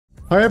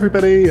Hi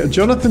everybody,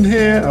 Jonathan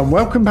here and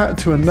welcome back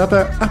to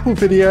another Apple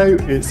video.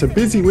 It's a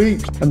busy week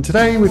and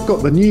today we've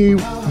got the new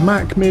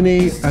Mac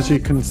Mini, as you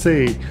can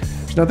see.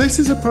 Now this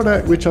is a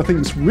product which I think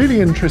is really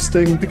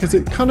interesting because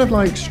it kind of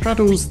like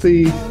straddles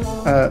the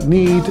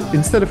need,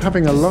 instead of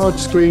having a large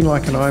screen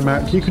like an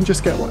iMac, you can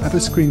just get whatever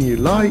screen you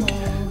like.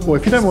 Or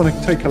if you don't want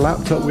to take a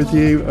laptop with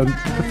you and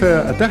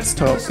prefer a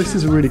desktop, this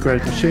is a really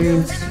great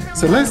machine.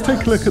 So let's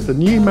take a look at the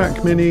new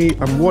Mac Mini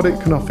and what it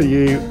can offer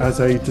you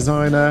as a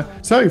designer.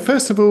 So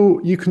first of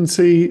all, you can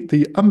see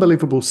the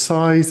unbelievable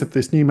size of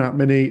this new Mac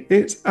Mini.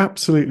 It's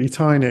absolutely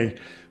tiny.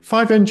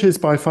 5 inches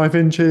by 5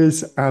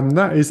 inches, and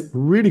that is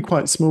really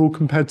quite small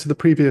compared to the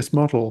previous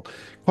model.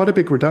 Quite a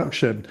big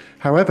reduction.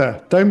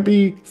 However, don't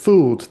be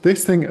fooled.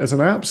 This thing is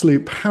an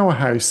absolute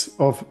powerhouse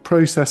of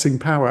processing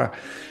power.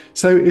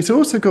 So it's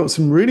also got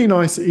some really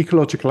nice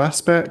ecological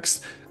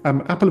aspects.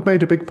 Apple have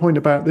made a big point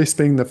about this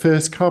being the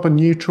first carbon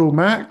neutral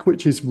Mac,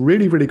 which is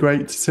really, really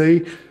great to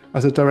see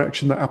as a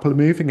direction that Apple are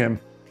moving in.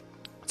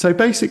 So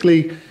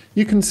basically,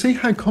 you can see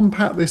how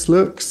compact this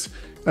looks.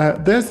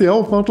 There's the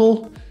old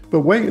model,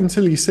 but wait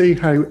until you see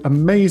how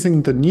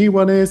amazing the new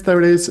one is.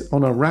 There it is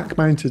on a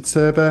rack-mounted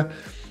server.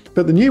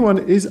 But the new one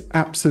is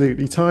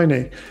absolutely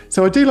tiny.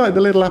 So I do like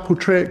the little Apple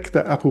trick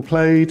that Apple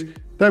played.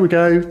 There we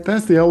go,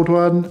 there's the old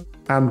one.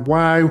 And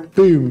wow,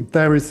 boom,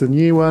 there is the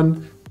new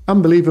one,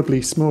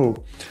 unbelievably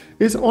small.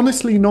 It's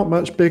honestly not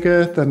much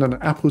bigger than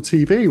an Apple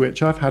TV,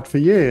 which I've had for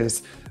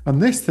years.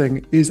 And this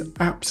thing is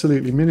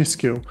absolutely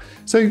minuscule.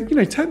 So,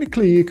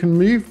 technically you can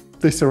move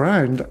this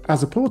around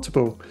as a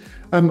portable.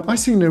 I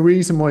see no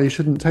reason why you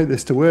shouldn't take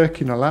this to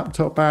work in a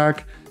laptop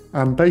bag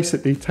and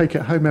basically take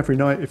it home every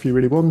night if you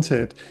really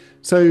wanted.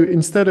 So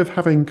instead of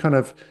having kind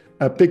of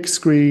a big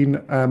screen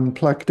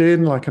plugged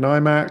in like an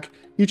iMac,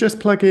 you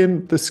just plug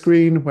in the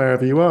screen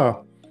wherever you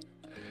are.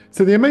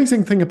 So the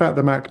amazing thing about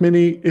the Mac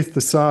Mini is the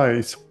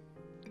size.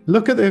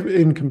 Look at it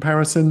in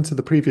comparison to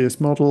the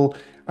previous model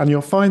and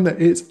you'll find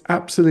that it's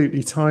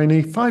absolutely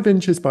tiny, 5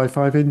 inches by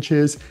 5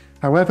 inches.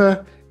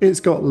 However, it's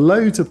got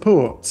loads of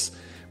ports.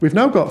 We've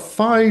now got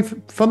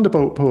 5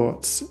 Thunderbolt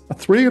ports,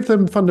 3 of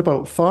them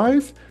Thunderbolt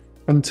 5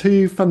 and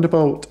 2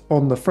 Thunderbolt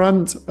on the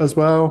front as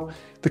well.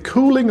 The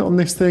cooling on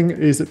this thing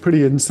is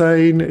pretty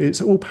insane. It's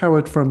all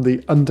powered from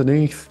the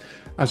underneath,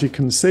 as you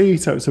can see,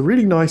 so it's a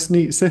really nice,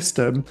 neat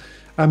system.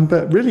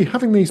 But really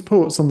having these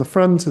ports on the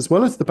front as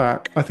well as the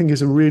back, I think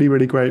is a really,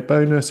 really great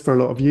bonus for a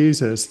lot of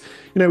users.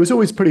 It was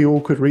always pretty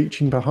awkward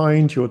reaching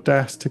behind your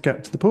desk to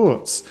get to the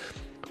ports.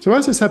 So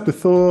as I said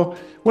before,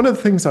 one of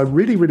the things I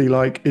really, really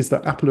like is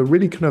that Apple are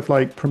really kind of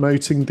like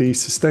promoting the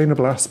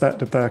sustainable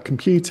aspect of their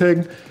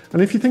computing.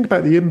 And if you think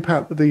about the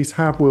impact that these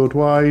have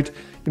worldwide,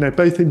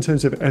 both in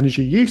terms of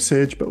energy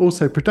usage, but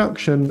also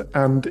production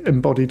and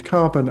embodied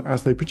carbon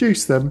as they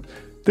produce them,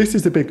 this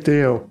is a big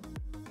deal.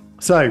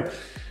 So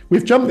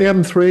we've jumped the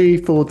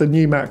M3 for the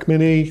new Mac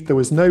Mini. There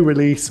was no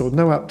release or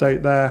no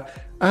update there.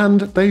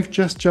 And they've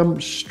just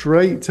jumped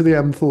straight to the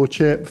M4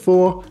 chip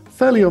for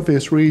fairly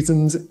obvious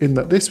reasons, in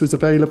that this was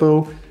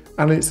available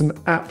and it's an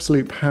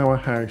absolute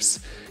powerhouse.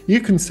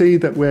 You can see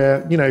that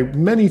we're,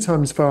 many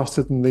times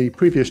faster than the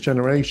previous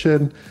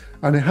generation,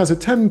 and it has a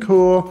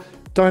 10-core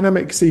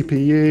dynamic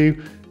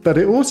CPU, but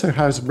it also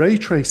has ray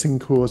tracing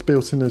cores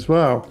built in as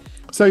well.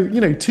 So,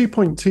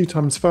 2.2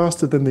 times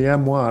faster than the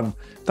M1.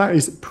 That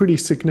is pretty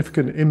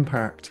significant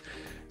impact.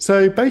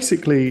 So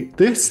basically,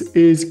 this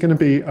is going to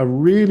be a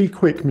really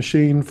quick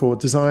machine for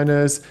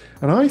designers.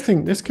 And I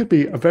think this could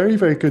be a very,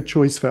 very good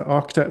choice for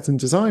architects and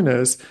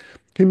designers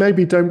who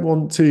maybe don't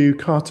want to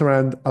cart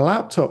around a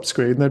laptop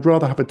screen. They'd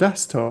rather have a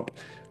desktop.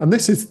 And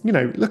this is,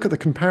 look at the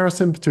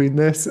comparison between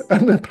this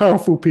and a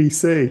powerful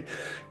PC.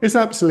 It's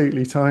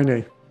absolutely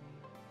tiny.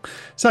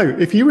 So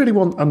if you really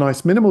want a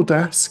nice minimal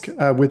desk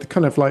with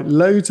kind of like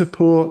loads of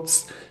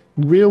ports,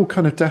 real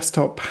kind of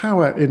desktop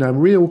power in a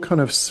real kind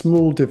of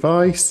small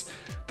device,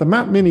 the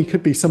Mac Mini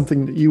could be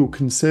something that you will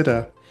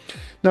consider.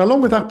 Now,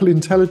 along with Apple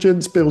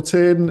Intelligence built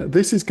in,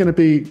 this is going to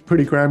be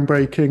pretty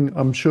groundbreaking,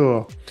 I'm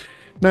sure.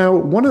 Now,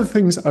 one of the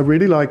things I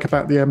really like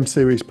about the M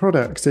series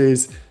products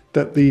is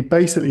that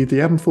basically the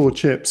M4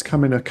 chips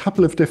come in a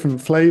couple of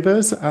different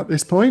flavors at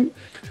this point.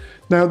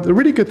 Now, the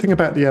really good thing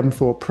about the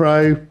M4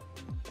 Pro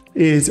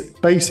is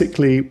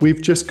basically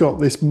we've just got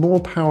this more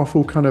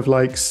powerful kind of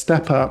like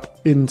step up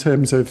in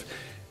terms of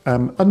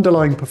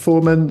underlying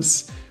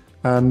performance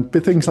and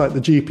things like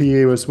the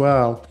GPU as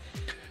well.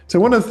 So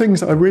one of the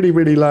things I really,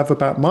 really love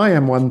about my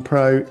M1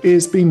 Pro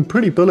is being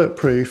pretty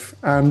bulletproof,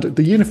 and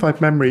the unified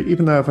memory,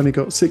 even though I've only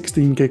got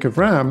 16 gig of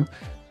RAM,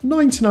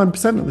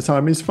 99% of the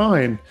time is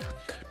fine.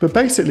 But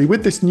basically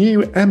with this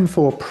new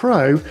M4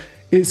 Pro,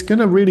 it's going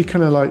to really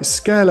kind of like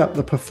scale up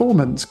the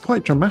performance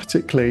quite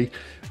dramatically.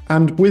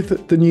 And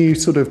with the new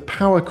sort of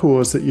power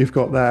cores that you've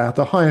got there,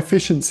 the high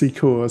efficiency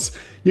cores,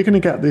 you're going to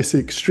get this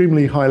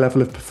extremely high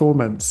level of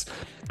performance.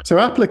 So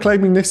Apple are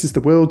claiming this is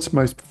the world's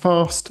most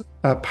fast,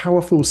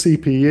 powerful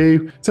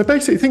CPU. So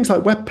basically things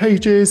like web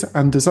pages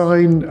and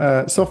design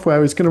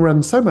software is going to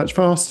run so much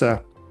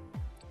faster.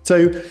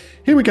 So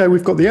Here we go,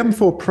 we've got the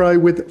M4 Pro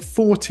with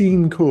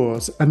 14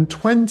 cores and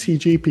 20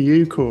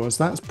 GPU cores.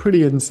 That's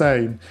pretty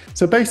insane.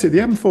 So basically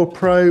the M4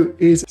 Pro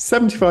is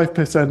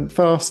 75%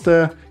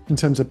 faster in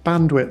terms of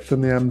bandwidth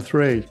than the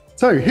M3.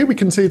 So here we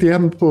can see the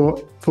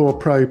M4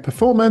 Pro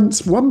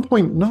performance,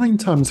 1.9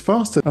 times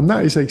faster, and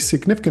that is a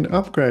significant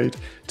upgrade.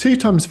 2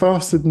 times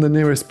faster than the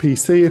nearest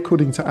PC,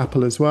 according to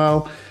Apple as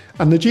well.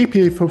 And the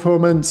GPU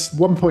performance,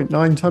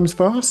 1.9 times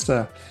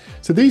faster.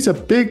 So these are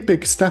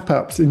big step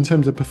ups in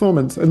terms of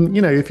performance. And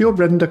you know, if your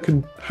render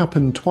can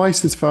happen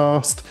twice as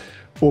fast,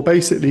 or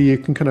basically you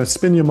can kind of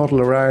spin your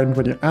model around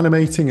when you're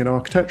animating an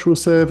architectural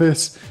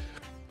service,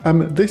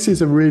 this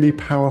is a really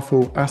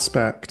powerful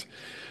aspect.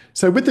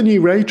 So with the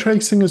new ray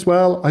tracing as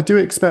well, I do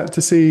expect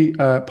to see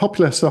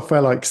popular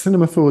software like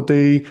Cinema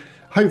 4D,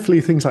 hopefully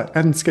things like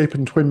Enscape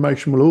and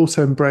Twinmotion will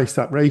also embrace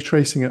that ray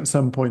tracing at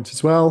some point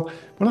as well.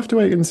 We'll have to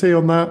wait and see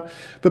on that.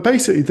 But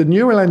basically the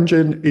neural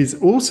engine is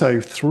also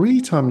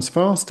 3 times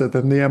faster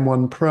than the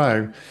M1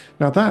 Pro.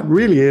 Now that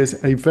really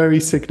is a very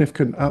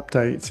significant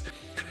update.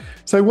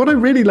 So what I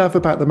really love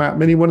about the Mac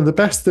Mini, one of the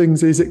best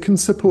things is it can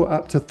support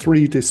up to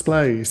 3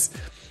 displays.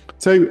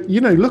 So, you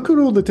know, look at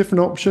all the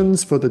different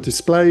options for the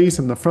displays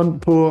and the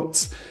front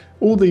ports,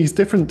 all these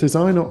different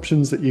design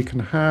options that you can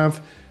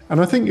have.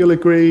 And I think you'll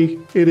agree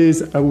it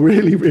is a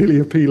really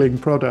appealing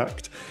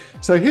product.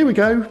 So here we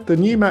go, the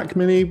new Mac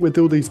Mini with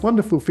all these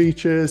wonderful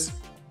features.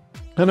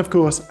 And of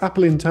course,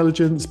 Apple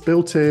Intelligence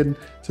built in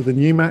to the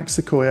new Mac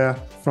Sequoia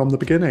from the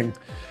beginning.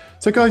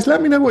 So guys,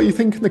 let me know what you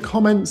think in the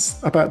comments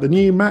about the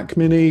new Mac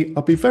Mini.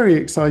 I'll be very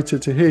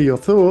excited to hear your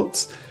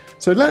thoughts.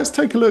 So let's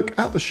take a look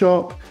at the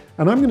shop.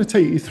 And I'm going to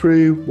take you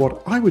through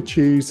what I would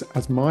choose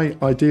as my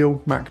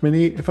ideal Mac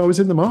Mini if I was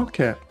in the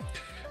market.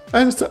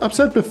 As I've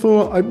said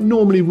before, I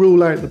normally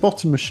rule out the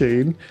bottom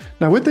machine.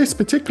 Now with this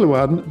particular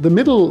one, the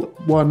middle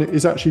one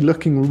is actually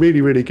looking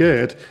really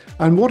good.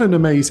 And what an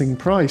amazing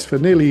price for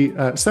nearly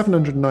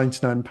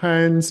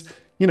 £799.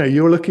 You know,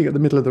 you're looking at the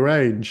middle of the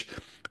range.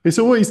 It's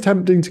always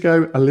tempting to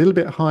go a little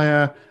bit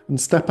higher and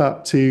step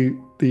up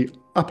to the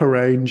upper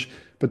range.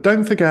 But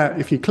don't forget,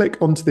 if you click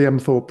onto the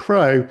M4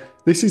 Pro,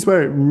 this is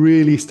where it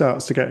really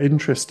starts to get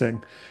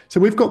interesting. So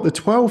we've got the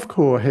 12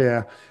 core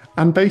here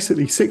and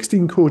basically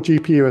 16 core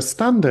GPU as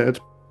standard,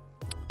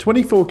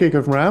 24 gig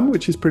of RAM,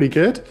 which is pretty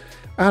good,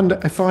 and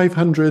a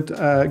 500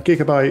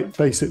 gigabyte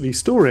basically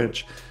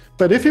storage.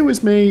 But if it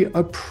was me,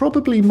 I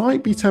probably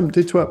might be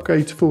tempted to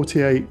upgrade to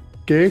 48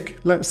 gig.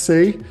 Let's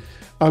see.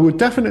 I would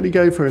definitely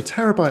go for a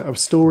terabyte of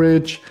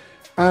storage.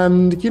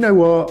 And you know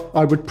what,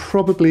 I would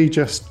probably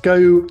just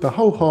go the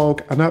whole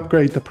hog and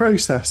upgrade the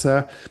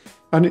processor.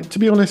 And to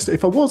be honest,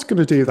 if I was going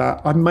to do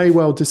that, I may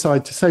well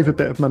decide to save a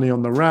bit of money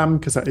on the RAM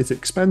because that is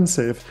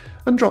expensive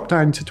and drop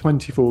down to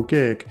 24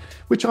 gig,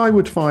 which I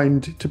would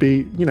find to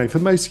be, you know, for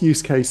most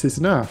use cases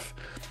enough.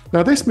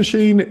 Now this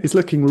machine is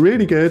looking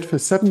really good for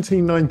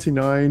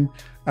 $17.99.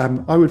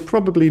 I would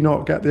probably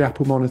not get the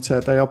Apple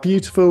monitor. They are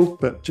beautiful,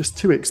 but just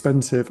too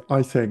expensive,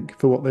 I think,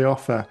 for what they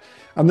offer.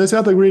 And there's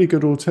other really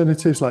good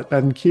alternatives like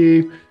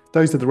BenQ.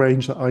 Those are the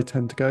range that I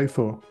tend to go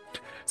for.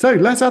 So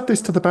let's add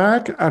this to the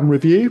bag and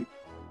review.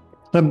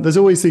 There's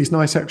always these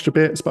nice extra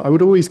bits, but I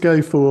would always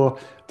go for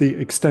the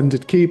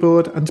extended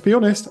keyboard. And to be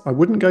honest, I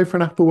wouldn't go for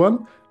an Apple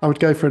one. I would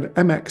go for an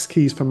MX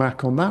keys for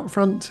Mac on that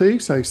front too,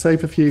 so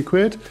save a few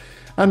quid.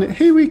 And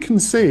here we can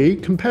see,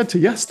 compared to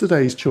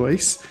yesterday's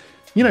choice,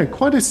 you know,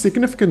 quite a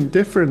significant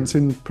difference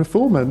in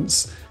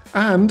performance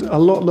and a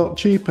lot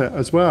cheaper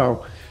as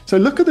well. So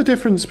look at the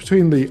difference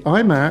between the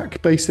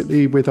iMac,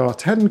 basically with our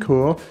 10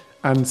 core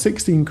and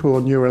 16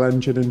 core neural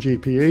engine and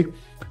GPU,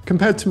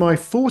 compared to my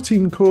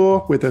 14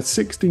 core with a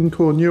 16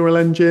 core neural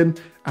engine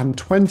and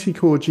 20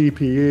 core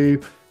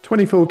GPU,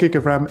 24 gig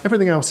of RAM,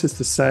 everything else is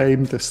the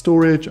same, the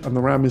storage and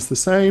the RAM is the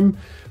same.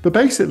 But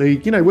basically,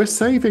 you know, we're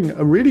saving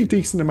a really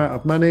decent amount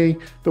of money,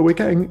 but we're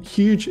getting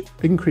huge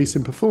increase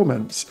in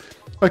performance.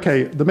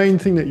 Okay, the main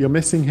thing that you're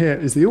missing here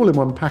is the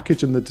all-in-one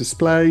package and the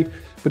display,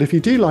 but if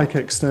you do like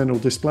external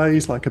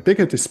displays, like a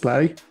bigger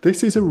display,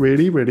 this is a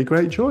really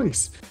great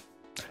choice.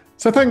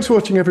 So thanks for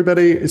watching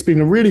everybody, it's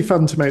been really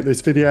fun to make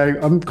this video.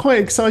 I'm quite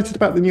excited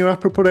about the new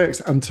Apple products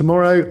and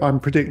tomorrow I'm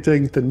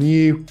predicting the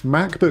new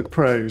MacBook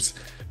Pros.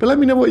 But let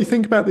me know what you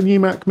think about the new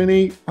Mac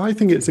Mini. I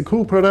think it's a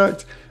cool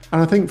product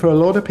and I think for a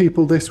lot of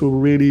people this will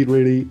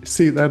really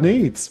suit their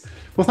needs.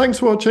 Well thanks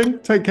for watching,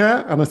 take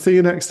care and I'll see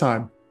you next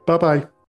time. Bye bye.